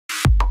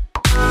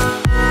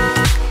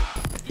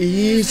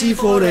Easy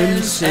for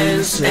them,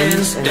 sense,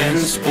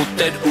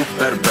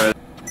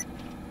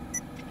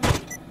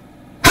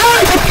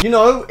 You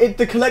know,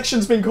 the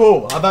collection's been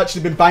cool. I've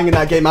actually been banging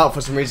that game out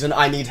for some reason.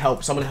 I need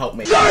help. Someone help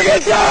me.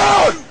 Target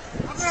down!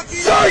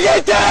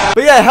 Target down!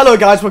 But yeah, hello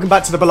guys, welcome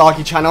back to the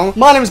Balarke channel.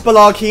 My name is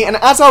Balarke, and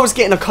as I was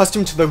getting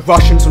accustomed to the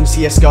Russians on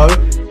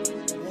CSGO,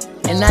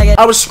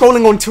 I was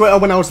scrolling on Twitter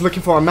when I was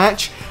looking for a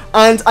match,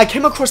 and I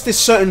came across this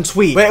certain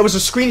tweet where it was a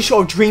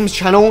screenshot of Dream's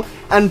channel,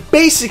 and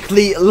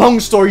basically,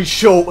 long story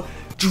short,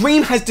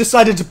 Dream has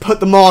decided to put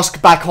the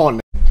mask back on.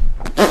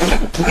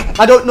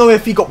 I don't know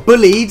if he got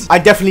bullied. I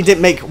definitely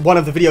didn't make one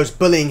of the videos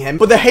bullying him,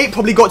 but the hate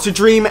probably got to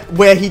Dream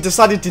where he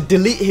decided to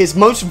delete his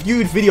most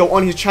viewed video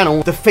on his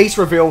channel, the face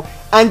reveal,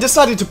 and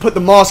decided to put the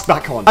mask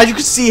back on. As you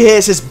can see here,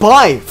 it says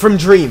bye from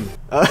Dream.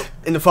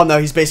 In the thumbnail,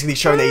 he's basically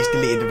showing that he's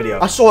deleted the video.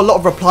 I saw a lot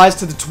of replies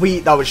to the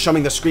tweet that was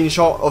showing the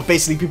screenshot of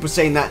basically people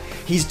saying that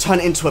he's turned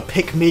into a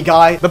pick-me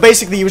guy. But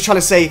basically, he was trying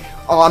to say,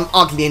 oh, I'm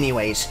ugly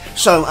anyways,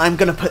 so I'm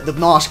gonna put the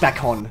mask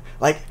back on.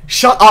 Like,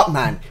 shut up,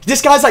 man.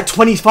 This guy's like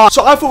 25.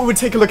 So I thought we would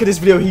take a look at this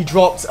video he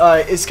dropped.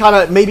 It's kind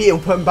of, maybe it'll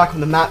put him back on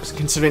the maps,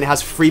 considering it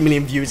has 3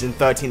 million views in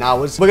 13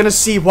 hours. We're gonna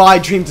see why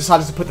Dream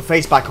decided to put the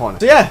face back on.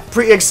 So yeah,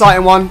 pretty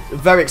exciting one.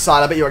 Very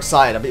excited. I bet you're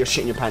excited. I bet you're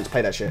shitting your pants.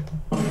 Play that shit.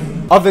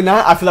 Other than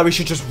that, I feel like we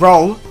should just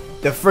roll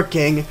the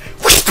freaking.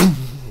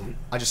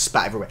 I just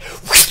spat everywhere.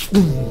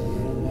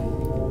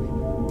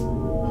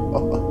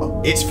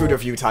 It's food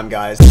review time,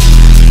 guys.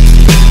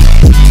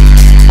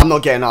 I'm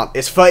not getting up.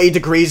 It's 30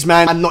 degrees,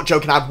 man. I'm not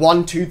joking. I have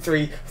 1, 2,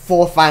 3,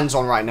 4 fans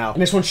on right now,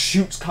 and this one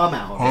shoots come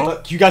out. Huh?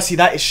 Look, you guys see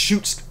that? It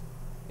shoots.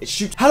 It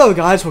shoots. Hello,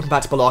 guys. Welcome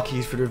back to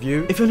Balarke's food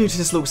review. If you're new to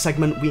this little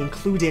segment, we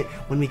include it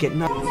when we get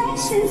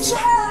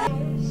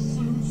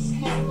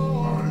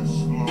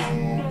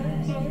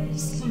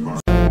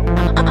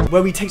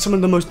where we take some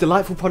of the most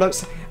delightful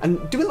products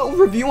and do a little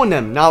review on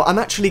them. Now, I'm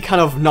actually kind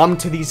of numb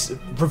to these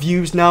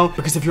reviews now,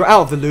 because if you're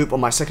out of the loop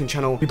on my second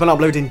channel, we've been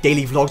uploading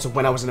daily vlogs of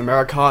when I was in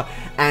America,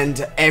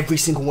 and every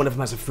single one of them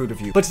has a food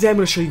review. But today I'm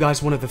going to show you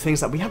guys one of the things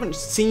that we haven't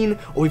seen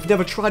or we've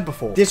never tried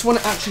before. This one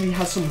actually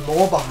has some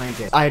lore behind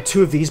it. I had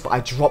 2 of these, but I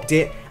dropped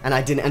it, and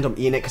I didn't end up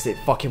eating it because it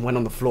fucking went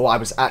on the floor. I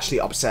was actually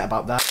upset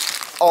about that.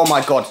 Oh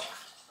my god.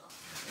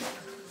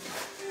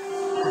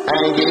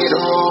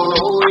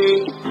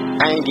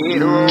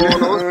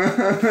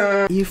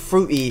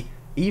 E-fruit.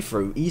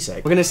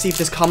 We're gonna see if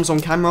this comes on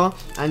camera,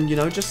 and you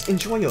know, just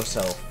enjoy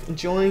yourself.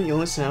 Enjoying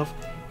yourself.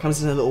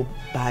 Comes in a little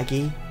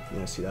baggie.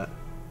 Yeah, see that?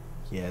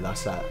 Yeah,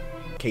 that's that.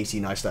 Casey,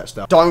 nice that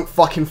stuff. Don't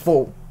fucking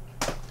fall.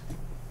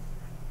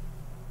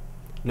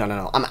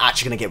 No. I'm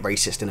actually gonna get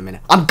racist in a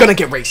minute. I'm gonna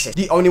get racist.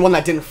 The only one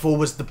that didn't fall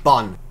was the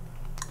bun.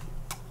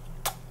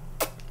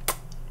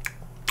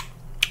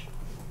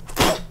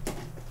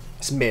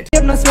 It's mid.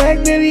 I'm a black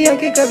nigger.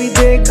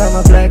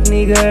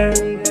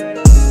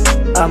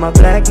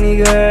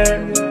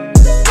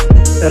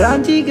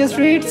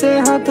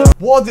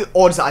 What are the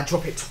odds that I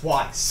drop it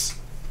twice?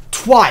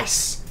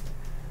 Twice.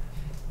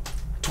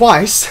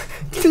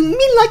 Me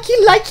likey.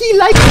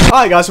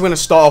 Alright guys, so we're gonna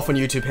start off on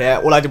YouTube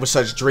here. All I did was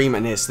search Dream,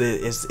 and it's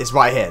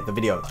right here, the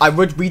video. I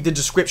would read the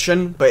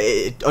description, but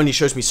it only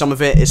shows me some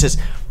of it. It says,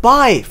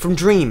 bye from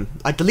Dream.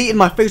 I deleted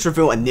my face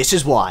reveal, and this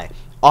is why.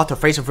 After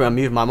face reveal and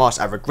moving my mask,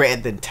 I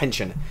regretted the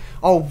intention.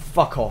 Oh,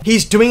 fuck off.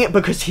 He's doing it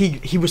because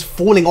he was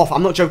falling off.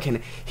 I'm not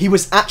joking. He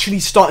was actually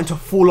starting to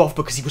fall off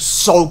because he was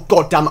so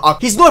goddamn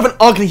ugly. He's not even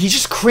ugly, he's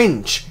just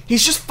cringe.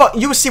 He's just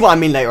you will see what I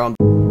mean later on.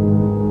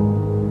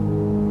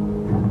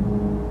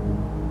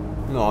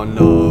 Oh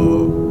no.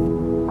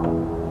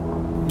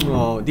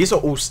 Oh, these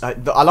are all,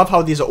 I love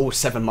how these are all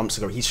 7 months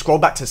ago. He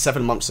scrolled back to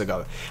 7 months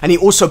ago. And he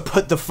also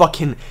put the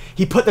fucking,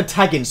 he put the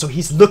tag in, so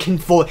he's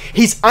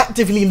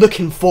actively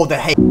looking for the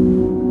hate.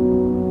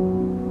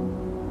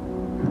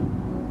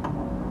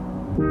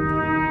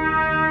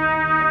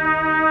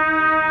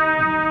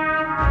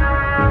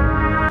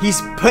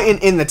 He's putting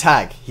in the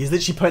tag. He's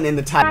literally putting in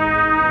the tag.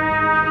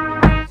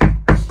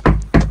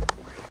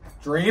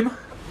 Dream?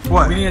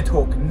 What? We need to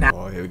talk now.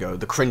 Oh, here we go.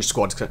 The cringe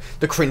squad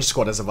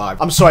has arrived.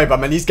 I'm sorry,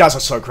 but man, these guys are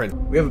so cringe.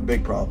 We have a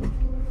big problem.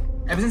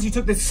 Ever since you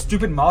took this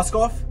stupid mask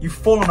off, you've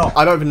fallen off.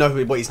 I don't even know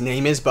what his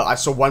name is, but I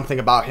saw one thing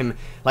about him,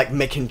 like,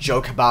 making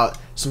joke about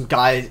some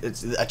guy,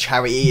 a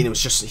charity, and it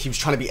was just, he was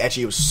trying to be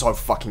edgy. It was so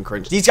fucking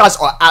cringe. These guys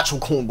are actual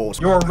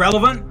cornballs. You're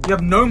irrelevant, you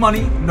have no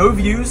money, no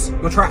views,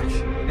 you're trash.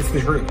 It's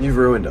the truth. You've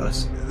ruined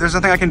us. There's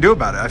nothing I can do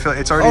about it. I feel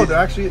it's already. Oh, they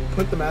actually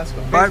put the mask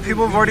on. But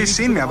people have already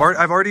seen me. I've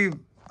already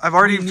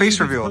face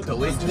revealed.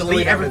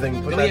 Delete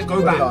everything.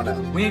 Go back.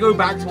 We need to go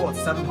back to what,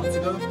 7 months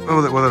ago?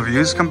 Oh, will the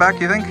views come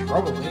back, you think?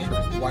 Probably.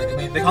 Why, I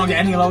mean, they can't get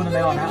any lower than they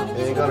are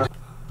now.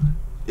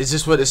 Is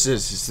this what this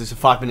is? Is this a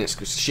 5 minutes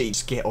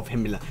shit get off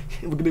him? Like,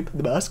 we're gonna put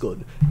the mask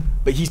on.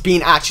 But he's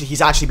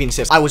actually being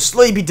serious. I will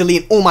slowly be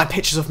deleting all my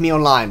pictures of me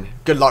online.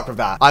 Good luck with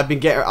that. I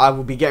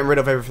will be getting rid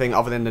of everything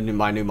other than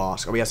my new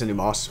mask. Oh, he has a new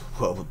mask.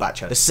 Whoa,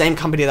 Batchat. The same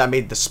company that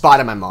made the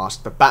Spider-Man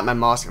mask, the Batman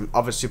mask, and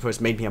other superheroes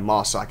made me a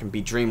mask so I can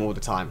be Dream all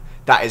the time.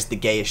 That is the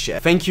gayest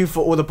shit. Thank you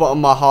for all the bottom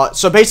of my heart.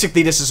 So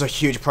basically, this is a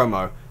huge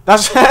promo.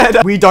 That's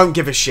we don't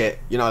give a shit.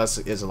 You know, that's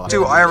is a lot.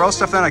 Do IRL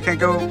stuff then? I can't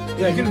go.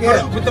 Yeah, you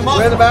can With the mask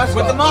Wear the mask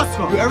With on. the mask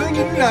on. Do everything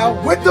you do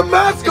now with the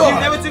mask If you on.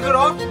 never took it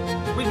off,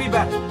 we'd be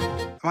better.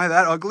 Am I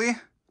that ugly?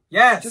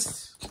 Yes.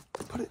 Just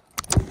put it.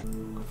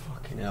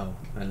 Fucking hell,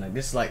 man. Like,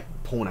 this is like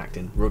porn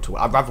acting. Real talk.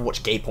 I'd rather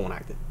watch gay porn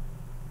acting.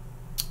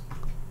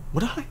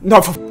 Would I? No.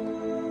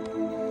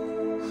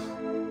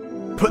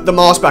 Put the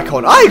mask back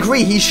on. I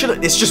agree. He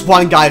should. It's just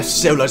one guy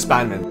solo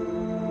spamming.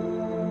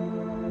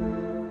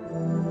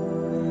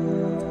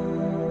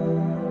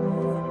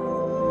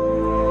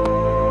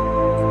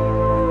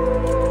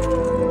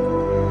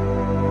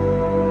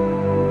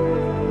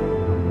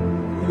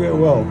 Do it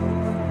well.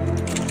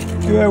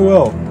 Do it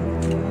well.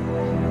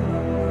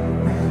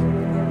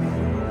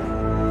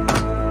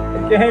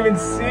 I can't even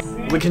see.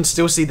 We can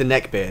still see the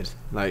neck beard.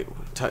 Like,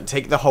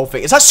 take the whole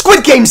thing. It's like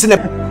Squid Games in the.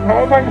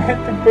 How am I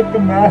meant to put the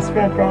mask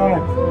back on?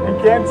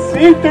 I can't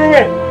see through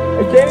it.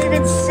 I can't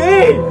even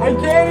see. I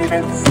can't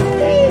even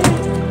see.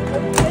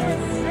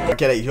 I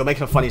get it. You're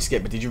making a funny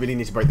skit, but did you really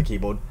need to break the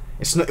keyboard?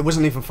 It's not. It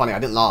wasn't even funny. I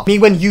didn't laugh. Me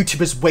when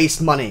YouTubers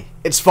waste money.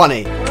 It's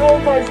funny. How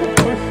am I supposed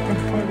to put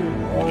it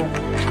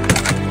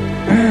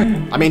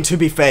on? I mean, to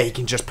be fair, he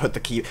can just put the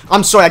key.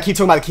 I'm sorry, I keep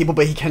talking about the keyboard,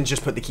 but he can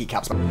just put the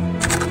keycaps back.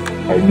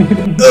 I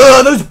need.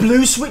 Those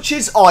blue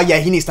switches. Oh yeah,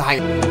 he needs to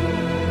hang.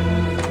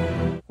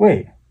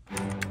 Wait.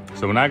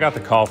 So when I got the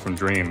call from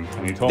Dream,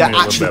 and he told They're me a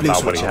little actually bit blue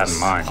about what he had in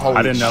switches. mind, Holy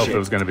I didn't know shit. if it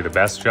was going to be the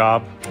best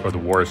job or the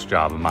worst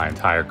job of my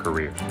entire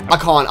career. I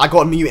can't. I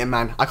gotta mute him,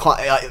 man. I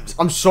can't.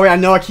 I'm sorry. I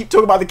know I keep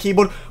talking about the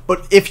keyboard,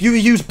 but if you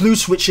use blue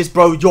switches,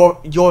 bro,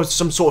 you're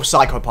some sort of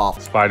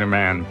psychopath.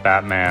 Spider-Man,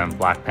 Batman,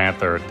 Black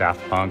Panther,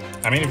 Daft Punk.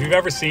 I mean, if you've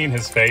ever seen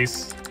his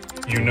face,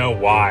 you know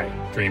why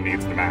Dream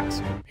needs the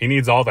mask. He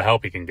needs all the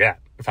help he can get,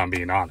 if I'm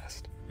being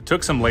honest. It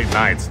took some late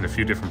nights and a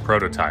few different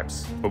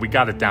prototypes, but we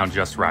got it down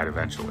just right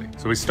eventually.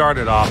 So we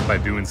started off by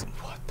doing some...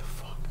 What the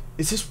fuck?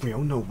 Is this real?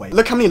 No way.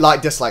 Look how many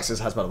dislikes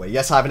this has, by the way.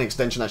 Yes, I have an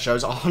extension that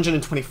shows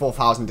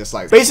 124,000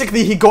 dislikes.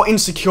 Basically, he got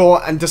insecure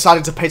and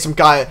decided to pay some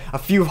guy a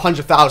few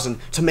 $100,000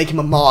 to make him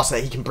a mask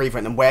that he can breathe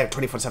in and wear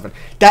 24/7.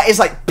 That is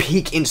like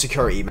peak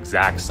insecurity, man.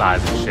 exact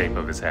size and shape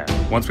of his head.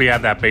 Once we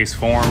had that base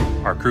form,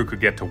 our crew could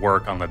get to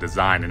work on the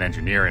design and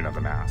engineering of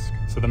the mask.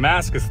 So the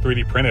mask is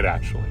 3D printed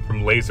actually,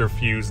 from laser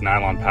fused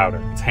nylon powder.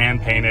 It's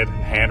hand painted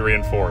and hand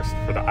reinforced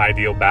for the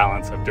ideal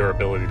balance of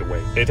durability to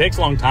weight. It takes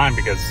a long time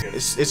because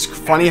It's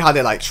funny how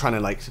they're like trying to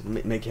like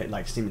make it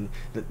like seeming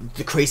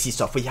the crazy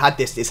stuff. We had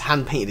this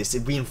hand painted, it's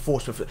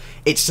reinforced with.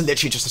 It's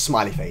literally just a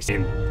smiley face.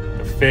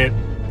 the fit,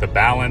 the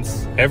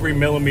balance, every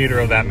millimeter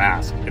of that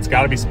mask, it's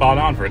got to be spot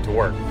on for it to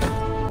work.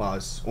 Well,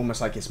 it's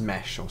almost like it's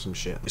mesh or some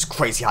shit. It's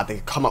crazy how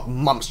they come up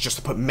months just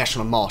to put mesh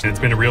on a mask. And it's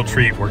been a real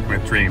treat working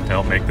with Dream to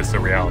help make this a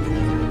reality.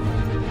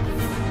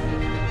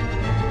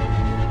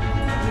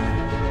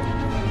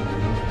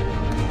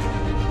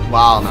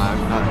 Wow, man,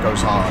 that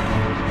goes hard.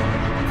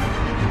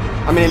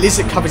 I mean, at least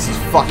it covers his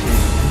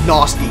fucking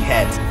nasty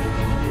head.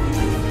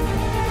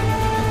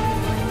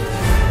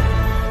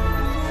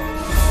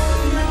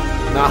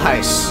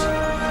 Nice.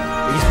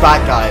 He's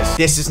back, guys.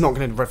 This is not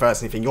going to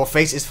reverse anything. Your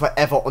face is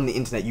forever on the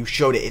internet. You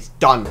showed it. It's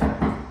done.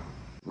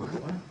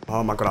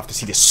 Oh my god, I have to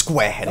see this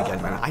square head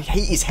again, man. I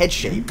hate his head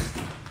shape.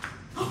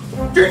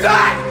 You're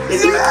back!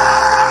 He's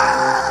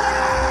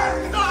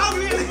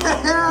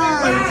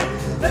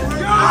Let's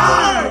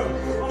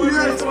go! We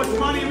made so much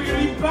money, we're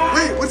gonna be back!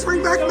 Wait, let's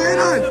bring back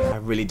Manhunt! I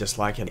really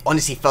dislike him.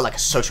 Honestly, felt like a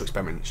social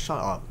experiment. Shut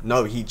up.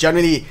 No, he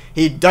generally,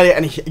 he did it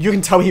and you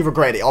can tell he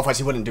regretted it, otherwise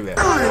he wouldn't do it.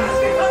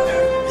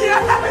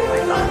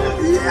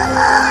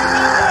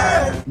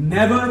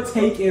 Never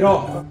take it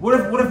off. What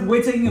if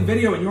we're taking a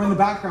video and you're in the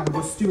background with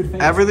your stupid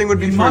face? Everything would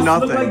be It for must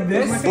nothing. Look like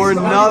this. For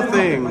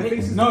nothing.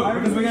 No,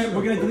 because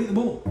we're gonna delete the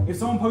ball. If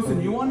someone posts a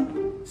new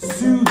one,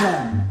 sue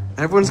them.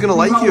 Everyone's gonna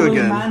like We've got you a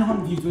million again.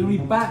 Manhunt views. We're gonna be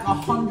back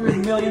 100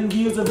 million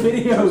views of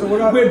videos.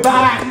 We're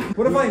back.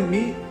 What if I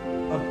meet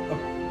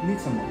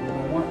someone that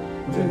I want?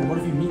 What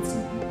if you meet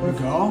someone? A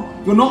girl?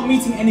 You're not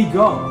meeting any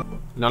girl.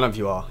 None of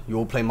you are. You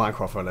all play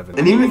Minecraft for a living.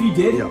 And Even if you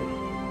did,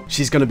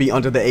 She's gonna be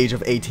under the age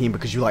of 18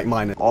 because you like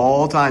mine.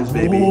 All times,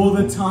 baby. all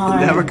the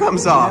time. It never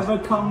comes off.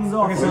 Never comes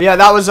off. Yeah,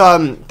 that was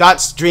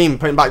that's Dream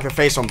putting back the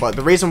face on, but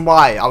the reason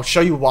why, I'll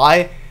show you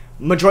why.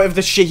 Majority of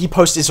the shit he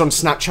posts is on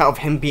Snapchat of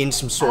him being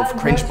some sort of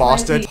cringe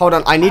bastard. Hold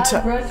on, I need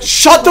to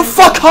shut the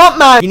fuck up,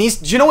 man. He needs.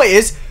 Do you know what it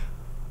is?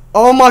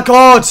 Oh my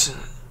god.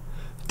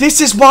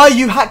 This is why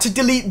you had to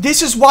delete.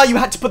 This is why you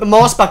had to put the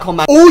mask back on,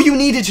 man. All you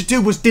needed to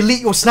do was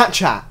delete your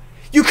Snapchat.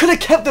 You could have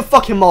kept the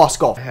fucking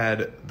mask off. I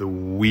had the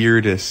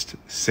weirdest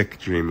sick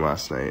dream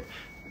last night.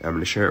 I'm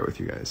gonna share it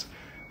with you guys.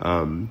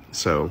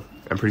 So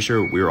I'm pretty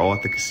sure we were all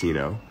at the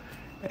casino,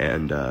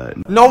 and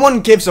No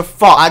one gives a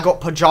fuck. I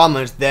got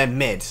pajamas. They're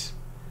mid.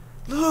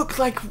 Look,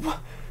 like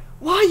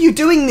Why are you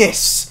doing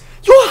this?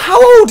 You're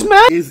how old,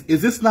 man? Is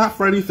this not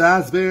Freddy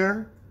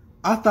Fazbear?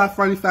 I thought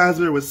Freddy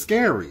Fazbear was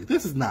scary.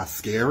 This is not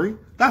scary.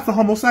 That's a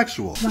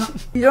homosexual.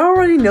 You don't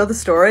already know the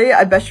story?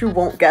 I bet you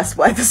won't guess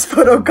why this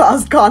photo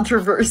caused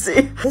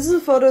controversy. This is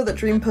a photo that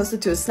Dream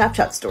posted to his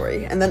Snapchat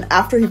story, and then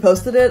after he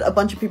posted it, a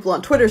bunch of people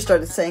on Twitter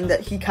started saying that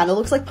he kind of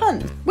looks like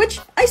Pun. Which,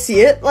 I see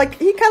it, like,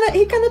 he kind of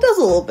does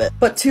a little bit.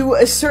 But to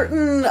a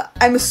certain,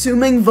 I'm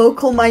assuming,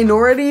 vocal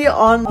minority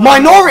on-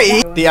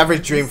 Minority?! The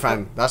average Dream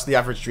fan. That's the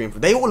average Dream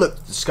fan. They all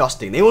look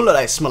disgusting. They all look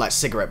like smell like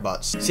cigarette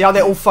butts. See how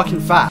they're all fucking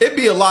fat? It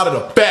be a lot of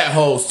the fat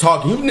hoes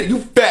talking. You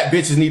fat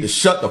bitches need to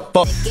shut the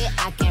fuck.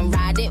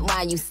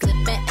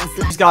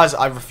 These guys,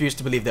 I refuse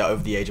to believe they're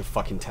over the age of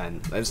fucking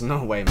 10. There's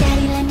no way,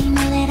 man.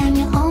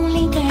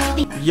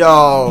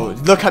 Yo,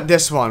 look at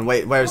this one.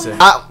 Wait, where is it?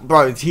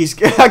 Bro,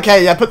 he's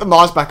okay. Yeah, put the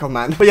mask back on,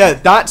 man. But yeah,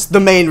 that's the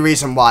main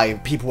reason why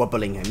people were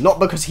bullying him. Not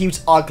because he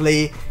was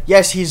ugly.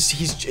 Yes,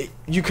 he's.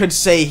 You could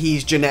say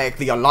he's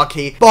genetically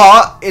unlucky,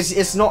 but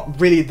it's not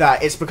really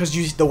that. It's because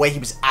the way he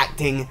was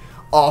acting.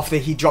 After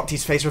he dropped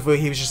his face reveal,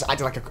 he was just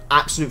acting like an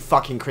absolute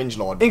fucking cringe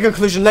lord. In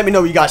conclusion, let me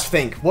know what you guys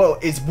think. Will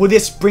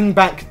this bring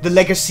back the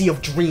legacy of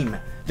Dream?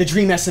 The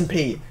Dream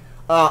SMP?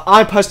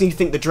 I personally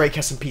think the Drake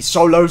SMP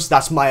solos,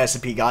 that's my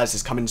SMP, guys,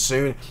 is coming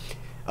soon.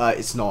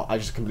 It's not, I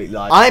just completely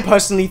lied. I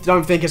personally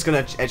don't think it's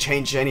gonna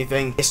change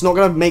anything. It's not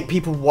gonna make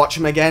people watch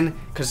him again,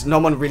 because no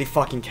one really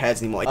fucking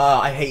cares anymore.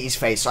 I hate his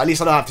face, so at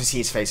least I don't have to see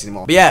his face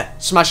anymore. But yeah,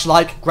 smash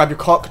like, grab your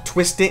cock,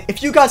 twist it.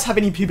 If you guys have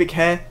any pubic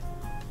hair,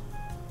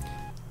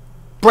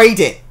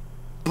 braid it.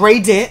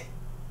 Braid it.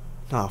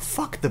 Oh,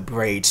 fuck the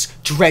braids.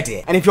 Dread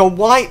it. And if you're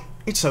white,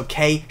 it's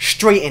okay.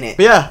 Straighten it.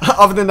 But yeah,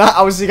 other than that,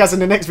 I will see you guys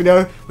in the next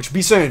video, which will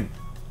be soon.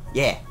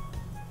 Yeah.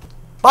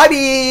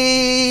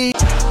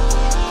 Bye-bye.